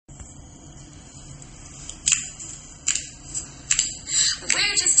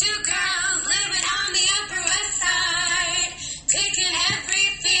Two girls living on the Upper West Side, taking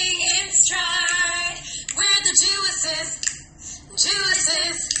everything in stride. We're the Jewesses,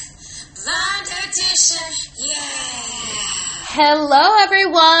 blonde edition, yeah. Hello,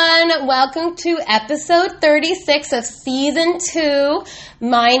 everyone. Welcome to episode 36 of season 2.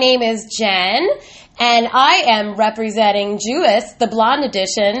 My name is Jen, and I am representing Jewess, the blonde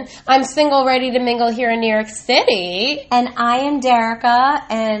edition. I'm single, ready to mingle here in New York City. And I am Derica,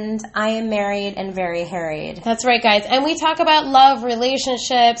 and I am married and very harried. That's right, guys. And we talk about love,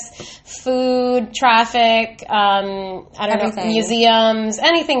 relationships, food, traffic, Everything. Museums,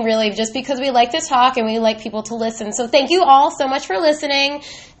 anything really, just because we like to talk and we like people to listen. So thank you all so much for listening.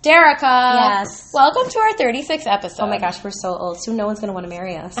 Derica, yes. Welcome to our 36th episode. Oh my gosh, we're so old. So no one's going to want to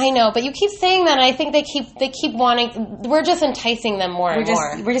marry us. I know, but you keep saying that, and I think they keep wanting. We're just enticing them more and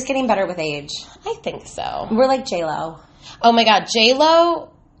more. We're just getting better with age. I think so. We're like J-Lo. Oh my God,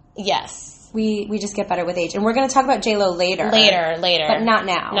 J-Lo. Yes, we just get better with age, and we're going to talk about J-Lo later, but not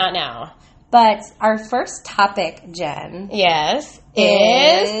now. Not now. But our first topic, Jen, yes,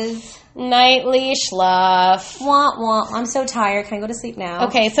 is nightly schluff. Wah, wah. I'm so tired. Can I go to sleep now?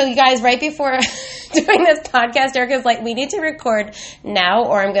 Okay, so you guys, right before doing this podcast, Erica's like, we need to record now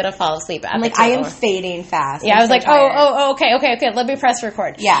or I'm going to fall asleep at the table. I am fading fast. Yeah, I was so like, tired. okay, let me press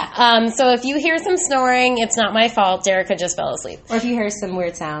record. Yeah. So if you hear some snoring, it's not my fault. Derica just fell asleep. Or if you hear some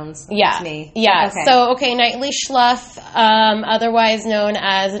weird sounds, yeah. It's me. Yeah. Okay. So, nightly schluff, otherwise known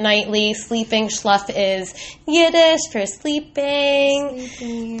as nightly sleeping. Schluff is Yiddish for sleeping.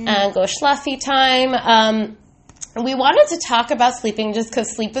 And go schluffy time. We wanted to talk about sleeping just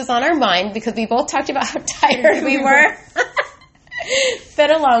because sleep was on our mind because we both talked about how tired we were.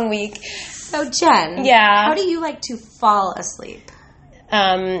 Been a long week. So, Jen, how do you like to fall asleep?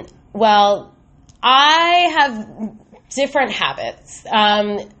 Well, I have different habits.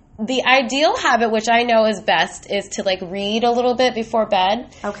 The ideal habit, which I know is best, is to read a little bit before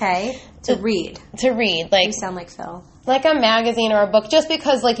bed. Okay. To read. You sound like Phil. Like a magazine or a book, just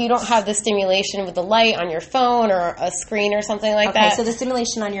because you don't have the stimulation with the light on your phone or a screen or something like that. Okay, so the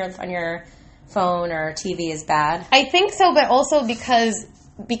stimulation on your phone or TV is bad? I think so, but also because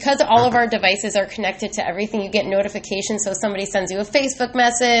all of our devices are connected to everything, you get notifications. So somebody sends you a Facebook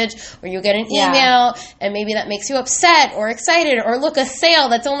message or you get an email, and maybe that makes you upset or excited, or look, a sale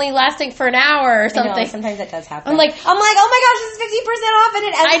that's only lasting for an hour or something. I know, sometimes that does happen. I'm like, oh my gosh, this is 50% off and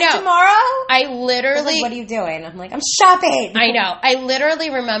it ends tomorrow? I literally... what are you doing? I'm like, I'm shopping. I know. I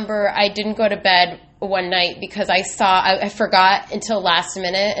literally remember I didn't go to bed one night because I forgot until last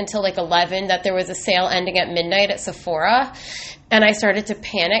minute, until 11, that there was a sale ending at midnight at Sephora. And I started to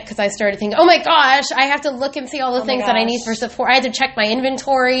panic because I started thinking, oh my gosh, I have to look and see all the things that I need for Sephora. I had to check my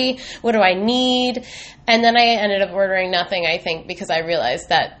inventory. What do I need? And then I ended up ordering nothing, I think, because I realized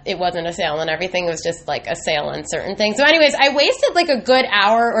that it wasn't a sale and everything was just a sale on certain things. So anyways, I wasted a good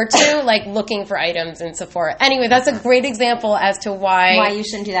hour or two looking for items in Sephora. Anyway, that's a great example as to why you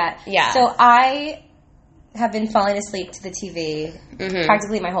shouldn't do that. Yeah. So I have been falling asleep to the TV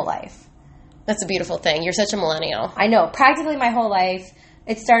practically my whole life. That's a beautiful thing. You're such a millennial. I know. Practically my whole life.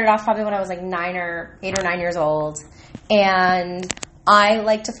 It started off probably when I was 8 or 9 years old. And I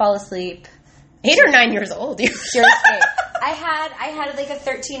like to fall asleep. 8 or 9 years old? Seriously. I had a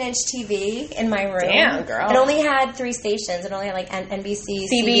 13-inch TV in my room. Damn, girl. It only had 3 stations. It only had NBC,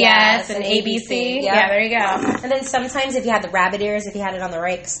 CBS, and ABC. Yep. Yeah, there you go. And then sometimes if you had the rabbit ears, if you had it on the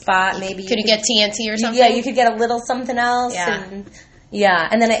right spot, maybe Could you get TNT or something? Yeah, you could get a little something else. Yeah.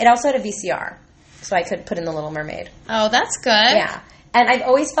 And then it also had a VCR. So I could put in The Little Mermaid. Oh, that's good. Yeah. And I've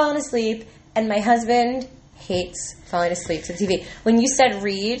always fallen asleep, and my husband hates falling asleep to the TV. When you said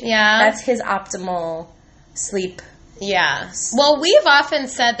read, that's his optimal sleep. Yeah. Well, we've often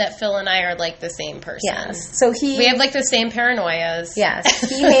said that Phil and I are the same person. Yes. So we have the same paranoias. Yes.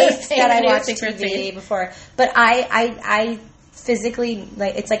 He hates that I watch TV before. But I physically,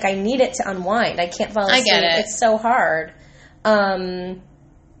 it's I need it to unwind. I can't fall asleep. I get it. It's so hard.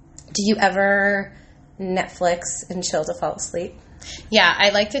 Do you ever Netflix and chill to fall asleep? Yeah, I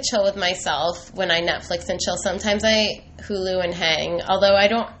like to chill with myself when I Netflix and chill. Sometimes I Hulu and hang, although I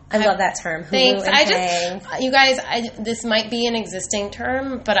don't... I love that term, Hulu and hang. You guys, this might be an existing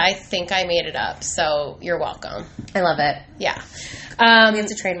term, but I think I made it up, so you're welcome. I love it. Yeah. We have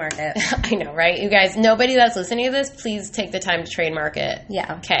to trademark it. I know, right? You guys, nobody that's listening to this, please take the time to trademark it.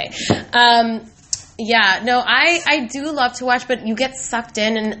 Yeah. Okay. Yeah, no, I do love to watch, but you get sucked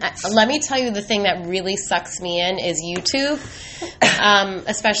in, and let me tell you, the thing that really sucks me in is YouTube,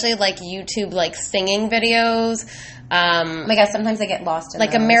 especially like YouTube like singing videos. Oh my God, sometimes I get lost in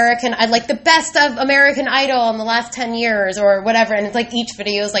like those. I like the best of American Idol in the last 10 years or whatever, and it's like each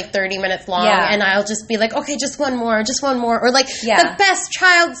video is like 30 minutes long, and I'll just be like, okay, just one more, or like the best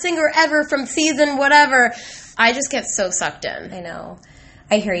child singer ever from season whatever. I just get so sucked in. I know.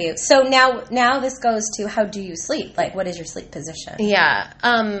 I hear you. So now this goes to, how do you sleep? Like, what is your sleep position? Yeah.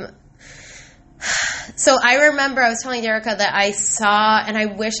 So I remember I was telling Derica that I saw, and I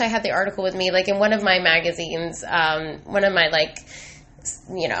wish I had the article with me, like in one of my magazines, one of my like,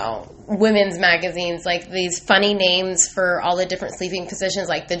 you know, women's magazines, like these funny names for all the different sleeping positions,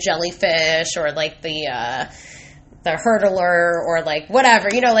 like the jellyfish or like the hurdler or like whatever,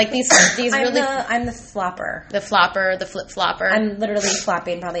 you know, like these really. I'm the flopper. The flopper, the flip flopper. I'm literally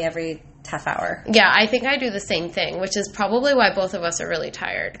flopping probably every half hour. Yeah, I think I do the same thing, which is probably why both of us are really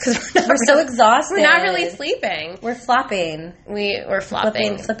tired, because we're so exhausted. We're not really sleeping. We're flopping. We're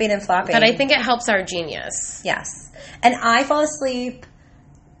flopping. Flipping and flopping. But I think it helps our genius. Yes. And I fall asleep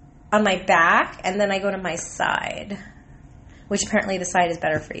on my back, and then I go to my side, which apparently the side is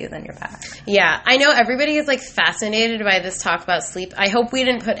better for you than your back. Yeah. I know everybody is like fascinated by this talk about sleep. I hope we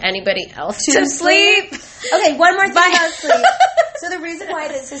didn't put anybody else to sleep. Okay, one more thing about sleep. So the reason why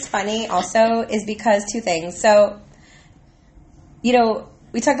this is funny also is because two things. So, you know,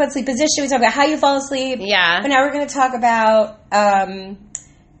 we talk about sleep position, we talk about how you fall asleep. Yeah. But now we're going to talk about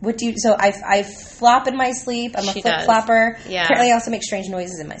what do you... So I flop in my sleep. I'm a flip flopper. Yeah. Apparently I also make strange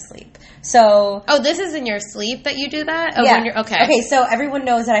noises in my sleep. So... Oh, this is in your sleep that you do that? Oh, yeah. When you're, okay. Okay, so everyone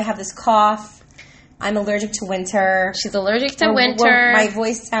knows that I have this cough. I'm allergic to winter. She's allergic to winter. My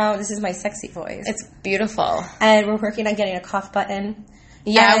voice sound, this is my sexy voice. It's beautiful. And we're working on getting a cough button.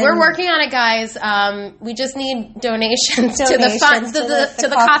 Yeah, we're working on it, guys. We just need donations to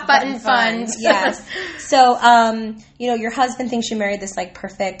the cough button fund. Yes. So, you know, your husband thinks you married this like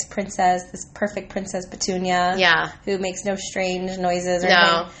perfect princess Petunia. Yeah. Who makes no strange noises or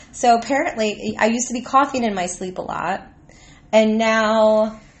anything. So apparently, I used to be coughing in my sleep a lot, and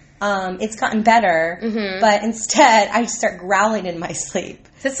now it's gotten better. Mm-hmm. But instead, I start growling in my sleep.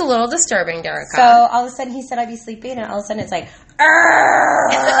 It's a little disturbing, Derica. So all of a sudden, he said I'd be sleeping, and all of a sudden, it's like,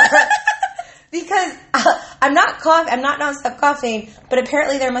 because I'm not nonstop coughing, but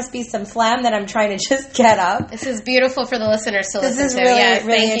apparently there must be some phlegm that I'm trying to just get up. This is beautiful for the listeners to listen to. This is really, yes,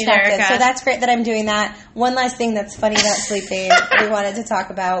 really thank attractive. You, so that's great that I'm doing that. One last thing that's funny about sleeping we wanted to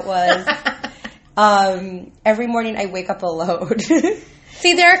talk about was every morning I wake up alone.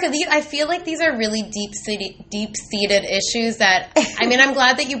 See, Derica, I feel like these are really deep-seated issues that, I mean, I'm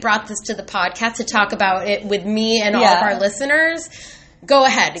glad that you brought this to the podcast to talk about it with me and all of our listeners. Go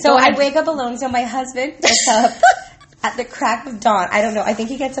ahead. So I wake up alone. So my husband gets up at the crack of dawn. I don't know. I think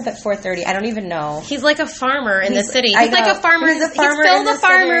he gets up at 4:30. I don't even know. He's like a farmer in the city. He's like a farmer. He's still the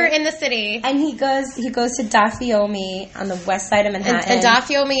farmer in the city. And he goes to Dafyomi on the west side of Manhattan. And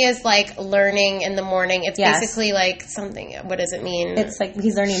Dafyomi is like learning in the morning. It's basically like something. What does it mean? It's like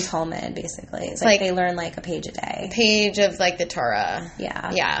he's learning Talmud, basically. It's like they learn like a page a day. Page of like the Torah. Yeah.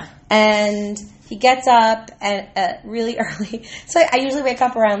 Yeah. And he gets up and really early. So I usually wake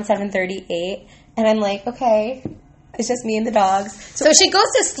up around 7:38, and I'm like, okay, it's just me and the dogs. So she goes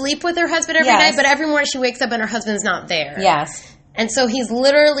to sleep with her husband every night, but every morning she wakes up and her husband's not there. Yes. And so he's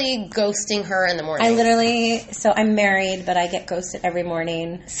literally ghosting her in the morning. So I'm married, but I get ghosted every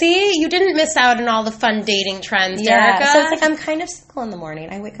morning. See, you didn't miss out on all the fun dating trends, Derica. Yeah, so it's like I'm kind of single in the morning.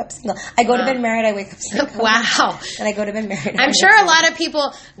 I wake up single. I go to bed married, I wake up single. Wow. And I go to bed married. I'm sure a lot of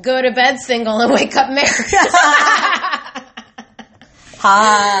people go to bed single and wake up married. Oh,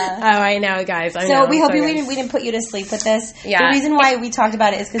 I know, guys. I know. We hope we didn't put you to sleep with this. Yeah. The reason why we talked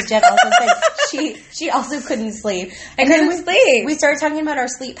about it is because Jen also said she also couldn't sleep. I couldn't sleep. We started talking about our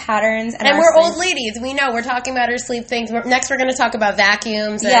sleep patterns. And we're old ladies. We know. We're talking about our sleep things. Next, we're going to talk about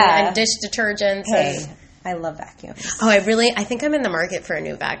vacuums and dish detergents. Hey, I love vacuums. Oh, I think I'm in the market for a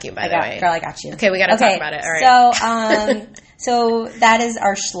new vacuum, by the way. Girl, I got you. Okay, we got to talk about it. All right. So that is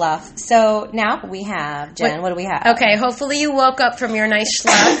our schluff. So now we have, Jen, what do we have? Okay, hopefully you woke up from your nice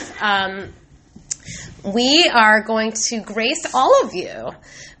schluff. We are going to grace all of you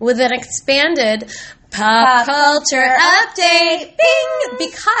with an expanded pop culture update. Bing!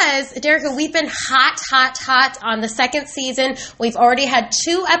 Because, Derica, we've been hot on the second season. We've already had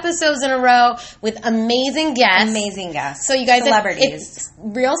 2 episodes in a row with amazing guests. Amazing guests. So you guys, celebrities. it's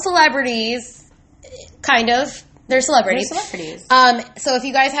real celebrities, kind of. They're celebrities. They're celebrities. So if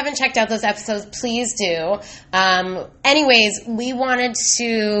you guys haven't checked out those episodes, please do. Anyways, we wanted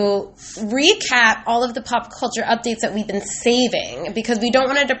to recap all of the pop culture updates that we've been saving because we don't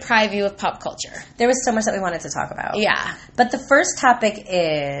want to deprive you of pop culture. There was so much that we wanted to talk about. Yeah. But the first topic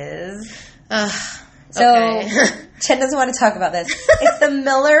is... Okay. Chen doesn't want to talk about this. It's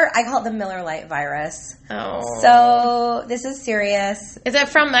the I call it the Miller Lite virus. Oh. So this is serious. Is it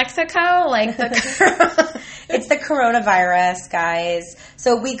from Mexico? Like the It's the coronavirus, guys.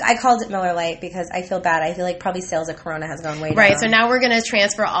 So I called it Miller Lite because I feel bad. I feel like probably sales of Corona has gone way down. Right, so now we're going to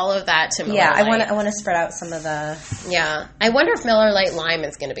transfer all of that to Miller Lite. I want to spread out some of the... Yeah. I wonder if Miller Lite Lime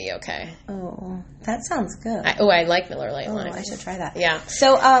is going to be okay. Oh, that sounds good. I like Miller Lite Lime. I should try that. Yeah.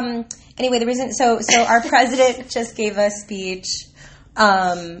 So, anyway, the reason... So our president just gave a speech...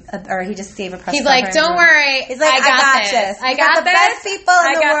 or he just gave a press He's conference. like, don't worry. He's like, I got this. I got the this. best people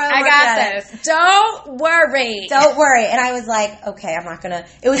in the world. I got this. Don't worry. Don't worry. And I was like, okay, I'm not gonna.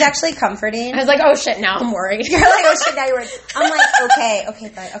 It was actually comforting. I was like, oh shit, now I'm worried. You're like, oh shit, now you're worried. I'm like, okay,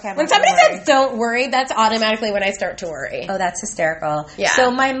 fine. Okay. When somebody says don't worry, that's automatically when I start to worry. Oh, that's hysterical. Yeah.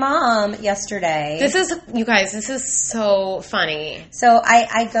 So my mom yesterday. You guys, this is so funny. So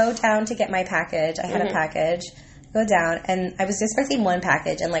I go down to get my package. I had a package. Go down, and I was expecting one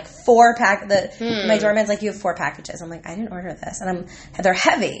package, and like four my doorman's like, you have 4 packages. I'm like, I didn't order this, and they're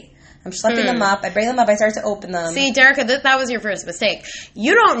heavy. I'm schlepping them up. I bring them up. I start to open them. See, Derica, that was your first mistake.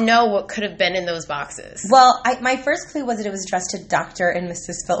 You don't know what could have been in those boxes. Well, my first clue was that it was addressed to Dr. and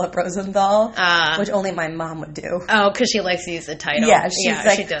Mrs. Philip Rosenthal, which only my mom would do. Oh, because she likes to use the title. Yeah,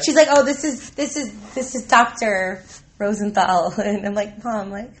 like, she does. She's like, oh, this is Dr. Rosenthal, and I'm like, Mom,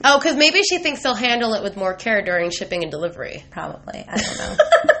 like... Oh, because maybe she thinks they'll handle it with more care during shipping and delivery. Probably. I don't know.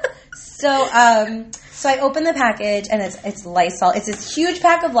 So I open the package, and it's Lysol. It's this huge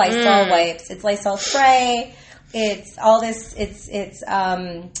pack of Lysol wipes. It's Lysol spray. It's all this... It's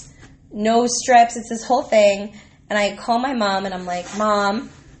nose strips. It's this whole thing. And I call my mom, and I'm like, Mom,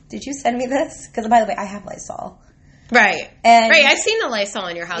 did you send me this? Because, by the way, I have Lysol. Right. I've seen the Lysol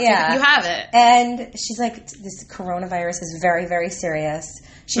in your house. Yeah. You have it. And she's like, this coronavirus is very, very serious.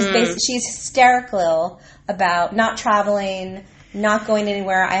 She's hysterical about not traveling, not going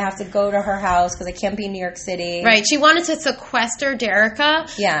anywhere. I have to go to her house because I can't be in New York City. Right. She wanted to sequester Derica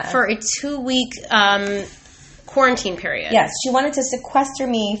for a 2-week quarantine period. Yes. She wanted to sequester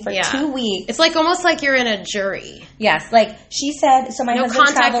me for 2 weeks. It's like almost like you're in a jury. Yes. Like she said, so my husband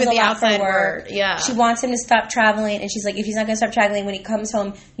travels a lot for work. World. Yeah. She wants him to stop traveling, and she's like, if he's not going to stop traveling, when he comes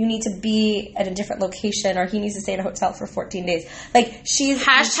home, you need to be at a different location, or he needs to stay in a hotel for 14 days. Like she's...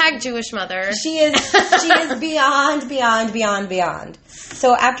 Jewish mother. She is beyond.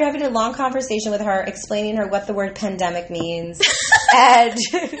 So after having a long conversation with her, explaining her what the word pandemic means, and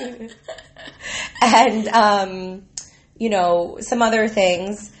some other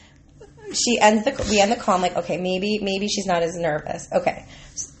things, we end the call. I'm like, okay, maybe she's not as nervous. Okay.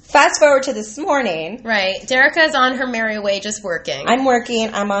 Fast forward to this morning. Right. Derica's on her merry way just working. I'm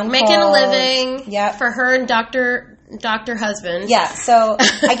working. I'm on making calls. a living. Yeah. For her and Dr. Husband. Yeah. So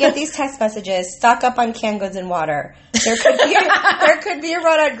I get these text messages. Stock up on canned goods and water. There could be a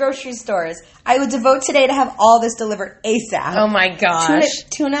run at grocery stores. I would devote today to have all this delivered ASAP. Oh my gosh.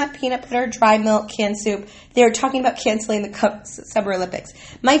 Tuna, peanut butter, dry milk, canned soup. They're talking about canceling the Summer Olympics.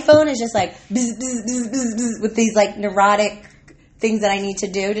 My phone is just like bzz, bzz, bzz, bzz, bzz, with these like neurotic things that I need to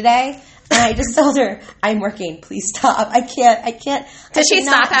do today. And I just told her, I'm working. Please stop. I can't. Did she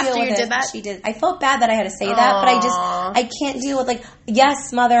stop after you did that? She did. I felt bad that I had to say that, but I can't deal with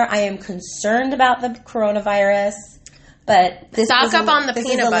yes, Mother, I am concerned about the coronavirus. But this stock up on the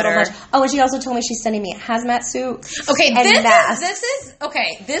peanut butter. Oh, and she also told me she's sending me a hazmat suit. Okay,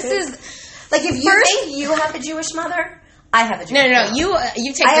 this is like if you think you have a Jewish mother, I have a Jewish mother. No.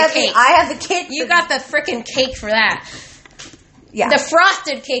 You take the cake. I have the cake. You got the freaking cake for that. Yeah. The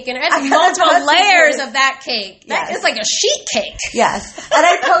frosted cake, and it's multiple layers of that cake. Yes. That is like a sheet cake. Yes. And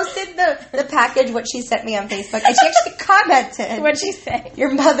I posted the package, what she sent me on Facebook, and she actually commented. What'd she say?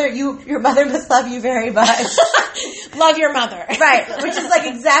 Your mother must love you very much. Love your mother. Right. Which is like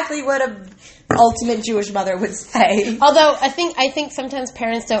exactly what a ultimate Jewish mother would say. Although I think sometimes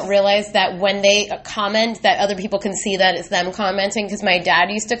parents don't realize that when they comment that other people can see that it's them commenting, because my dad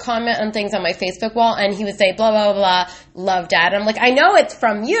used to comment on things on my Facebook wall and he would say blah blah blah, love dad. I'm like, I know it's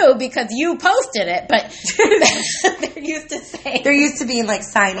from you because you posted it, but they're used to being like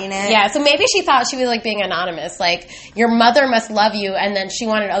signing it. Yeah, so maybe she thought she was like being anonymous, like your mother must love you, and then she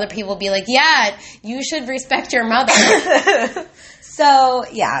wanted other people to be like, yeah, you should respect your mother. So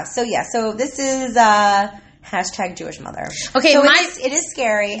this is hashtag Jewish mother. Okay, so it is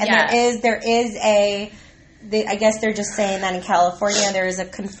scary, and there is a I guess they're just saying that in California there is a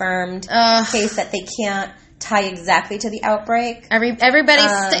confirmed case that they can't tie exactly to the outbreak.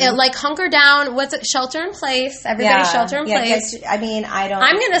 Everybody's like hunker down. What's it? Shelter in place. Everybody shelter in place. I mean,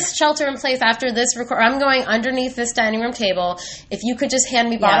 I'm going to shelter in place after this record. I'm going underneath this dining room table. If you could just hand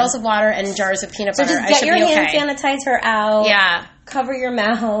me bottles of water and jars of peanut butter, just get your hand sanitizer out. Yeah. Cover your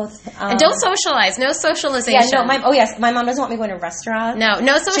mouth. And don't socialize. No socialization. Yeah, no, my mom doesn't want me going to restaurants.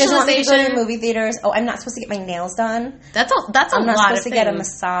 No socialization. She doesn't want me to go to movie theaters. Oh, I'm not supposed to get my nails done. That's a lot of things. I'm not supposed to get a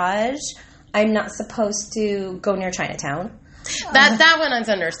massage. I'm not supposed to go near Chinatown. That one is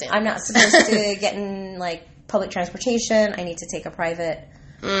understandable. I'm not supposed to get in, like, public transportation. I need to take a private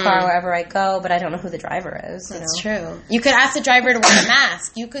car wherever I go, but I don't know who the driver is. That's true. You could ask the driver to wear a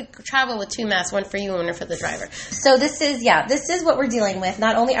mask. You could travel with 2 masks, one for you and one for the driver. So this is what we're dealing with.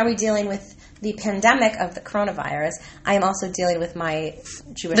 Not only are we dealing with the pandemic of the coronavirus, I am also dealing with my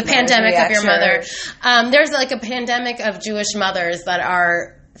Jewish The pandemic of your mother. There's like a pandemic of Jewish mothers that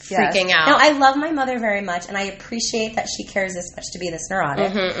are freaking out. Now, I love my mother very much, and I appreciate that she cares this much to be this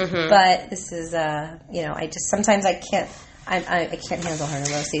neurotic. But this is, sometimes I can't handle her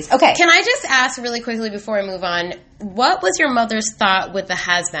neuroses. Okay. Can I just ask really quickly before I move on, what was your mother's thought with the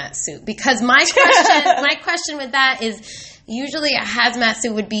hazmat suit? Because my question with that is, usually a hazmat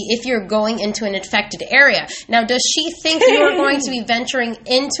suit would be if you're going into an infected area. Now, does she think you are going to be venturing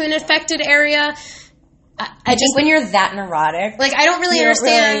into an infected area? I think when you're that neurotic, like, I don't really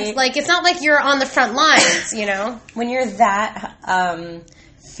understand. Like, it's not like you're on the front lines, you know. When you're that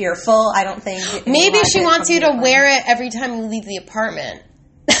fearful, I don't think. Maybe she wants you to wear it every time you leave the apartment.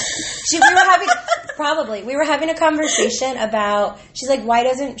 We were having a conversation about. She's like, why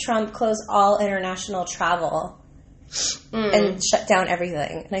doesn't Trump close all international travel and shut down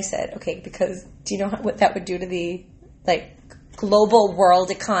everything? And I said, okay, because do you know what that would do to the global world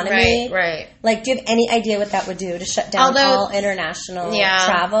economy? Right. Like, do you have any idea what that would do to shut down all international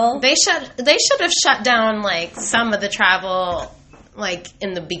travel? They should have shut down, like, some of the travel, like,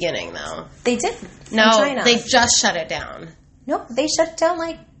 in the beginning, though. They did. No, China. they just shut it down. No, they shut it down,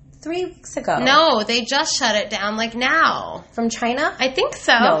 like, 3 weeks ago. No, they just shut it down, like, now. From China? I think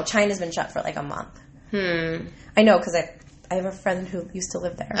so. No, China's been shut for, like, a month. I know, because I have a friend who used to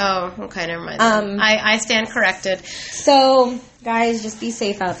live there. Oh, okay, never mind. I stand corrected. So, guys, just be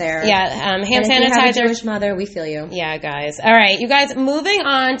safe out there. Yeah, hand and sanitizer. If you have a Jewish mother, we feel you. Yeah, guys. All right, you guys, moving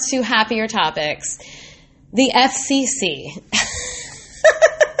on to happier topics. The FCC.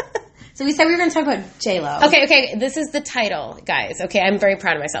 So we said we were going to talk about J-Lo. Okay, this is the title, guys. Okay, I'm very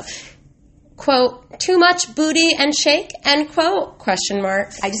proud of myself. Quote, too much booty and shake, end quote, question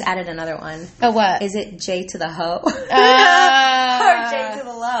mark. I just added another one. Oh, what? Is it J to the ho? Or J to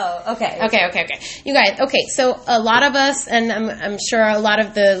the low? Okay. You guys, so a lot of us, and I'm sure a lot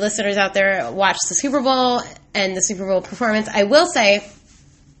of the listeners out there watch the Super Bowl and the Super Bowl performance. I will say,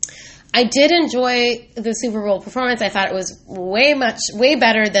 I did enjoy the Super Bowl performance. I thought it was way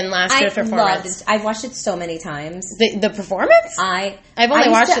better than last year's performance. I've watched it so many times. The performance? I've only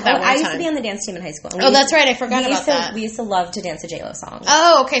watched it that one time. I used to be on the dance team in high school. That's right. I forgot about that. We used to love to dance to J-Lo songs.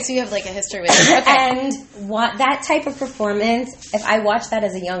 Oh, okay. So you have like a history with it. Okay. And that type of performance, if I watched that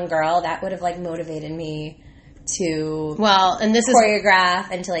as a young girl, that would have like motivated me to choreograph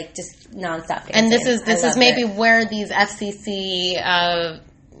and to like just nonstop dancing. And this is maybe where these FCC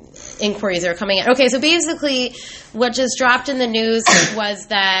inquiries are coming in. Okay, so basically what just dropped in the news was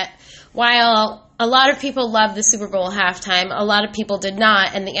that while a lot of people loved the Super Bowl halftime, a lot of people did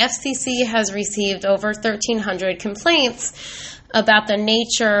not, and the FCC has received over 1,300 complaints about the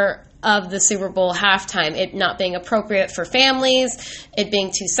nature of the Super Bowl halftime, it not being appropriate for families, it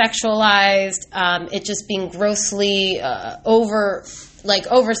being too sexualized, it just being grossly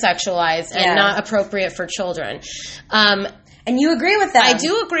over-sexualized and not appropriate for children. And you agree with that? I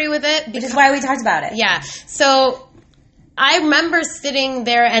do agree with it. Which is why we talked about it. Yeah. So I remember sitting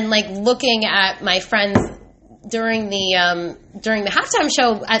there and like looking at my friends during the halftime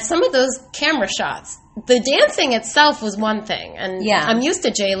show at some of those camera shots. The dancing itself was one thing, and I'm used to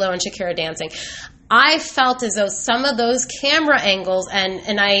J-Lo and Shakira dancing. I felt as though some of those camera angles,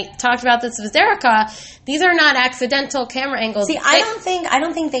 and I talked about this with Derica, these are not accidental camera angles. See, I don't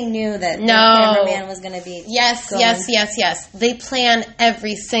think they knew that the cameraman was going to be Yes. They plan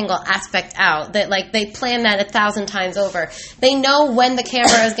every single aspect out. That they plan that 1,000 times over. They know when the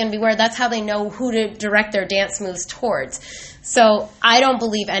camera is going to be where. That's how they know who to direct their dance moves towards. So I don't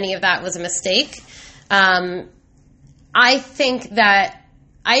believe any of that was a mistake. I think that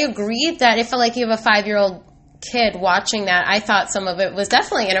I agree that if you have a 5-year-old kid watching that, I thought some of it was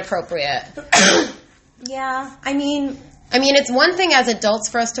definitely inappropriate. Yeah, I mean, I mean, it's one thing as adults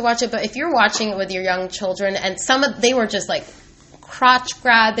for us to watch it, but if you're watching it with your young children, and they were just like crotch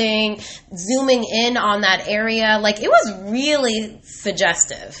grabbing, zooming in on that area, like it was really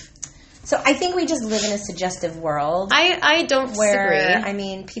suggestive. So I think we just live in a suggestive world. I don't disagree. I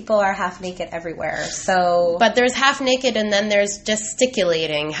mean, people are half naked everywhere. So, but there's half naked, and then there's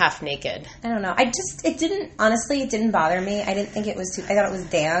gesticulating half naked. I don't know. It didn't bother me. I didn't think it was I thought it was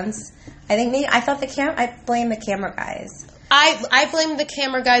dance. I blame the camera guys. I blame the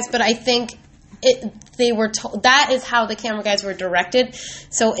camera guys, but I think they were told that is how the camera guys were directed.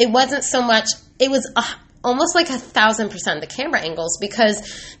 So it wasn't so much. It was almost like 1,000% the camera angles, because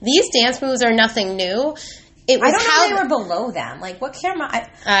these dance moves are nothing new. It was I don't know they were below them. Like, what camera?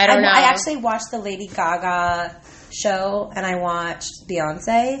 I don't know. I actually watched the Lady Gaga show, and I watched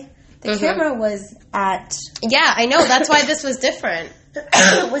Beyonce. The camera was at... Yeah, I know. That's why this was different.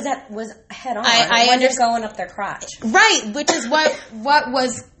 was head on. I understand going up their crotch. Right, which is what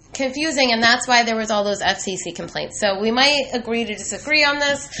was confusing, and that's why there was all those FCC complaints. So we might agree to disagree on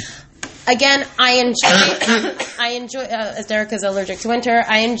this. Again, I enjoy, as Derica's allergic to winter,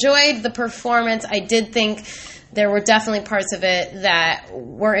 I enjoyed the performance. I did think there were definitely parts of it that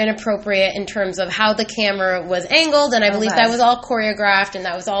were inappropriate in terms of how the camera was angled, and I believe that was all choreographed, and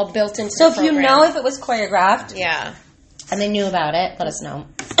that was all built into the program. So if you know if it was choreographed, yeah, and they knew about it, let us know.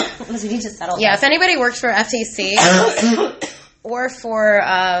 Because we need to settle this. If anybody works for FTC or for...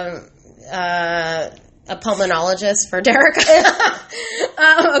 a pulmonologist for Derica.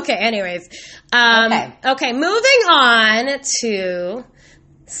 Okay, anyways. Okay, moving on to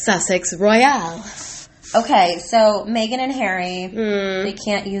Sussex Royale. Okay, so Meghan and Harry, they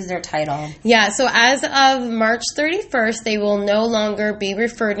can't use their title. Yeah, so as of March 31st, they will no longer be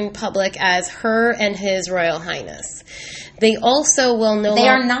referred in public as Her and His Royal Highness. They also will no longer... They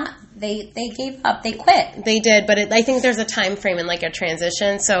are not... They gave up. They quit. They did, but I think there's a time frame and like a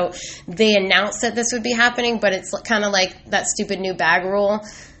transition. So they announced that this would be happening, but it's kind of like that stupid new bag rule.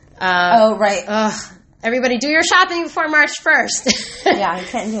 Right. Everybody do your shopping before March 1st. Yeah, you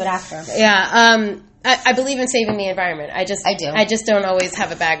can't do it after. Yeah. I believe in saving the environment. I do. I just don't always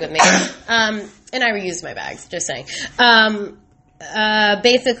have a bag with me. And I reuse my bags, just saying.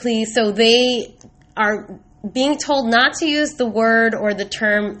 Basically, so they are being told not to use the word or the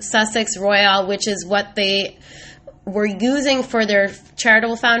term Sussex Royale, which is what they were using for their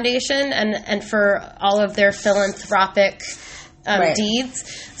charitable foundation and for all of their philanthropic deeds.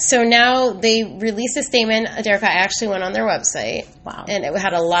 So now they released a statement. Derica, I actually went on their website. Wow. And it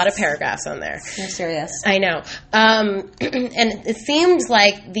had a lot of paragraphs on there. You're serious. I know. And it seems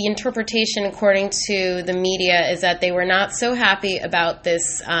like the interpretation, according to the media, is that they were not so happy about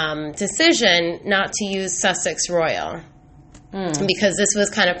this decision not to use Sussex Royal. Because this was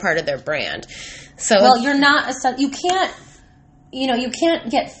kind of part of their brand. So, well, you're not you can't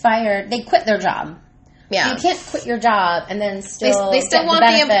get fired. They quit their job. Yeah. You can't quit your job and then still they still want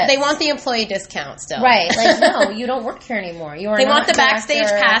they want the employee discount still. Right. Like, no, you don't work here anymore. They want the backstage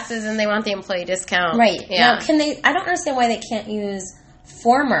passes and they want the employee discount. Right. Yeah. Now, I don't understand why they can't use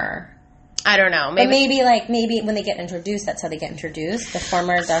former. I don't know. Maybe when they get introduced, that's how they get introduced. The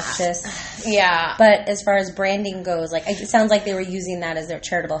former Duchess. Yeah. But as far as branding goes, like, it sounds like they were using that as their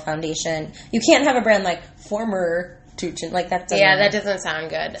charitable foundation. You can't have a brand like former Tuchin. Like, that doesn't sound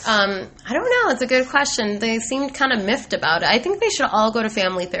good. I don't know. It's a good question. They seemed kind of miffed about it. I think they should all go to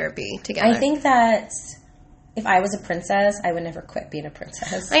family therapy together. I think that if I was a princess, I would never quit being a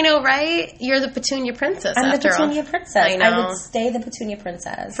princess. I know, right? You're the Petunia princess. I'm after the Petunia all. princess. I know. I would stay the Petunia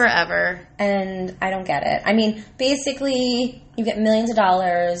princess forever. And I don't get it. I mean, basically, you get millions of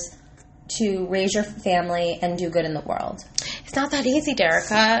dollars to raise your family and do good in the world. It's not that easy,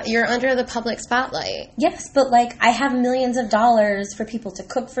 Derica. You're under the public spotlight. Yes, but like, I have millions of dollars for people to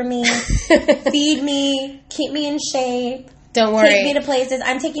cook for me, feed me, keep me in shape. Don't worry. Take me to places.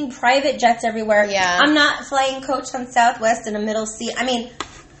 I'm taking private jets everywhere. Yeah. I'm not flying coach on Southwest in a middle seat. I mean,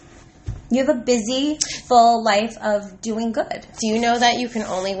 you have a busy, full life of doing good. Do you know that you can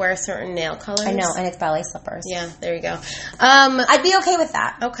only wear certain nail colors? I know, and it's ballet slippers. Yeah, there you go. I'd be okay with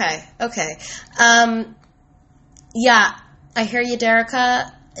that. Okay. Yeah, I hear you,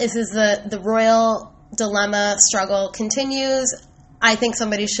 Derica. This is the royal dilemma struggle continues. I think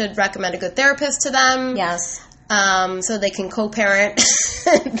somebody should recommend a good therapist to them. Yes. So they can co-parent.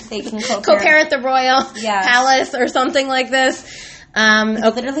 They can co-parent. Co-parent the royal palace or something like this.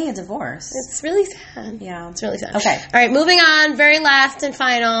 It's literally a divorce. It's really sad. Yeah. It's really sad. Okay. All right, moving on. Very last and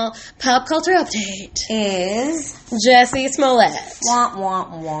final pop culture update is Jussie Smollett. Wah, wah,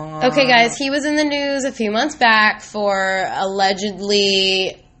 wah. Okay, guys, he was in the news a few months back for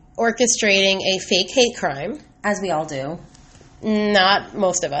allegedly orchestrating a fake hate crime. As we all do. Not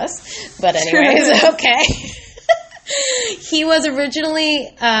most of us, but anyways, okay. He was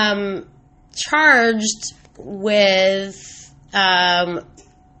originally charged with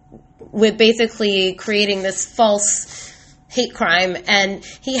basically creating this false hate crime, and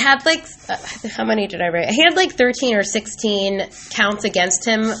he had like how many did I write? He had like 13 or 16 counts against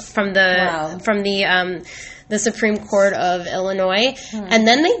him from the Supreme Court of Illinois, and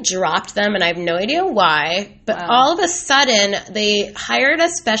then they dropped them, and I have no idea why. But all of a sudden, they hired a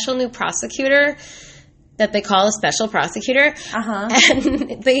special new prosecutor that they call a special prosecutor,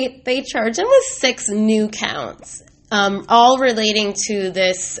 and they charged him with 6 new counts, all relating to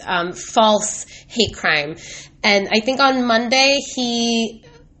this false hate crime. And I think on Monday he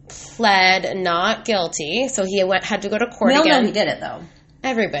pled not guilty, so he had to go to court again. We all know he did it, though.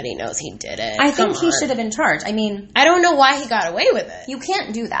 Everybody knows he did it. I think he should have been charged. I mean, I don't know why he got away with it. You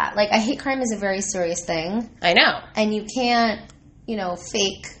can't do that. Like, a hate crime is a very serious thing. I know. And you can't,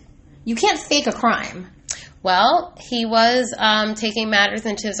 fake a crime. Well, he was taking matters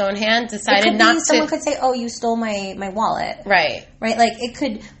into his own hand, decided not to... Someone could say, oh, you stole my wallet. Right. Right? Like, it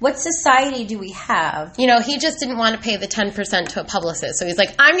could... What society do we have? He just didn't want to pay the 10% to a publicist. So he's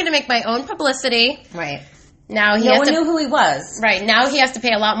like, I'm going to make my own publicity. Right. Now no one knew who he was. Right. Now he has to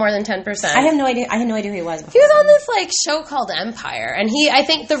pay a lot more than 10%. I had no idea who he was before. He was on this show called Empire, and I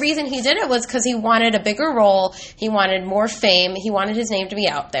think the reason he did it was because he wanted a bigger role. He wanted more fame. He wanted his name to be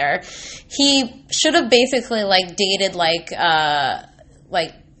out there. He should have basically dated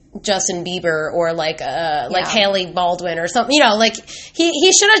Justin Bieber or Haley Baldwin or something. He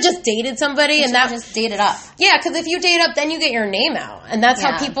should have just dated somebody and just dated up. Yeah, because if you date up, then you get your name out, and that's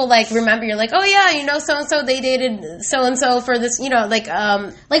how people remember. You're like, oh yeah, so and so they dated so and so for this. Who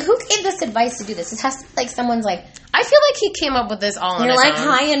gave this advice to do this? It has to someone's like. I feel like he came up with this all on his own. You're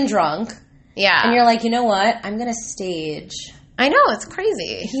high and drunk. Yeah, and you're like, you know what? I'm gonna stage. I know, it's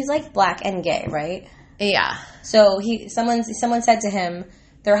crazy. He's black and gay, right? Yeah. So someone said to him.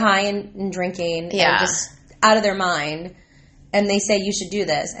 They're high and drinking and just out of their mind. And they say, you should do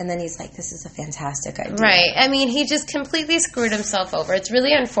this. And then he's like, this is a fantastic idea. Right. I mean, he just completely screwed himself over. It's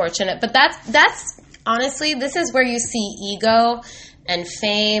really unfortunate. But that's honestly, this is where you see ego and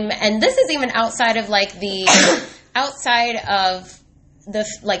fame. And this is even outside of outside of the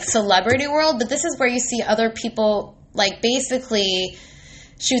celebrity world. But this is where you see other people basically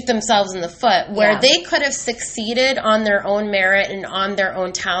shoot themselves in the foot, where they could have succeeded on their own merit and on their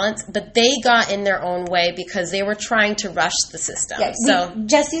own talents, but they got in their own way because they were trying to rush the system. Yeah,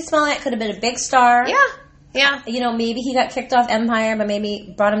 Jesse Smollett could have been a big star. Yeah. Maybe he got kicked off Empire, but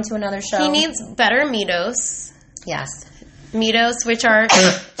maybe brought him to another show. He needs better mitos. Yes. Mitos, which are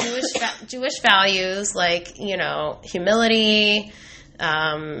Jewish values, humility,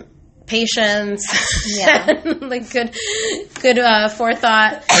 patience, good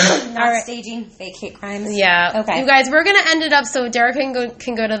forethought. Not staging fake hate crimes. Yeah. Okay. You guys, we're gonna end it up so Derek can go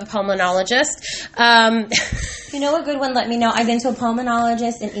to the pulmonologist. You know a good one? Let me know. I've been to a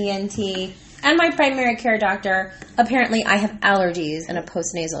pulmonologist, an ENT, and my primary care doctor. Apparently, I have allergies and a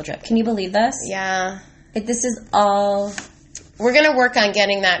postnasal drip. Can you believe this? Yeah. This is all. We're going to work on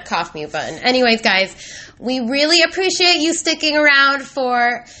getting that cough mute button. Anyways, guys, we really appreciate you sticking around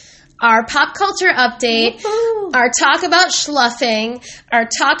for our pop culture update, our talk about schluffing, our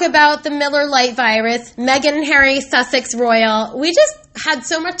talk about the Miller Lite virus, Meghan and Harry, Sussex Royal. We just had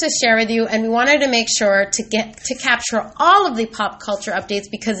so much to share with you, and we wanted to make sure to capture all of the pop culture updates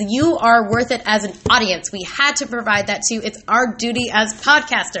because you are worth it as an audience. We had to provide that to you. It's our duty as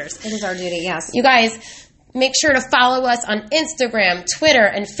podcasters. It is our duty, yes. You guys, make sure to follow us on Instagram, Twitter,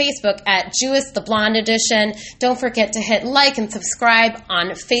 and Facebook at Jewess the Blonde Edition. Don't forget to hit like and subscribe on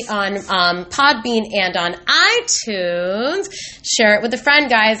Podbean and on iTunes. Share it with a friend,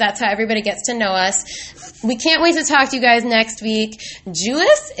 guys. That's how everybody gets to know us. We can't wait to talk to you guys next week.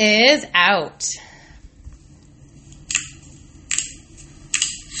 Jewess is out.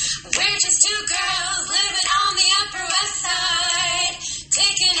 We're just two girls living on the Upper West Side,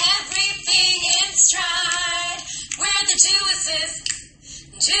 taking everything in stride. We're the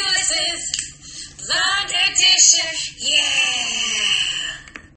Jewesses, Blonde Edition, yeah.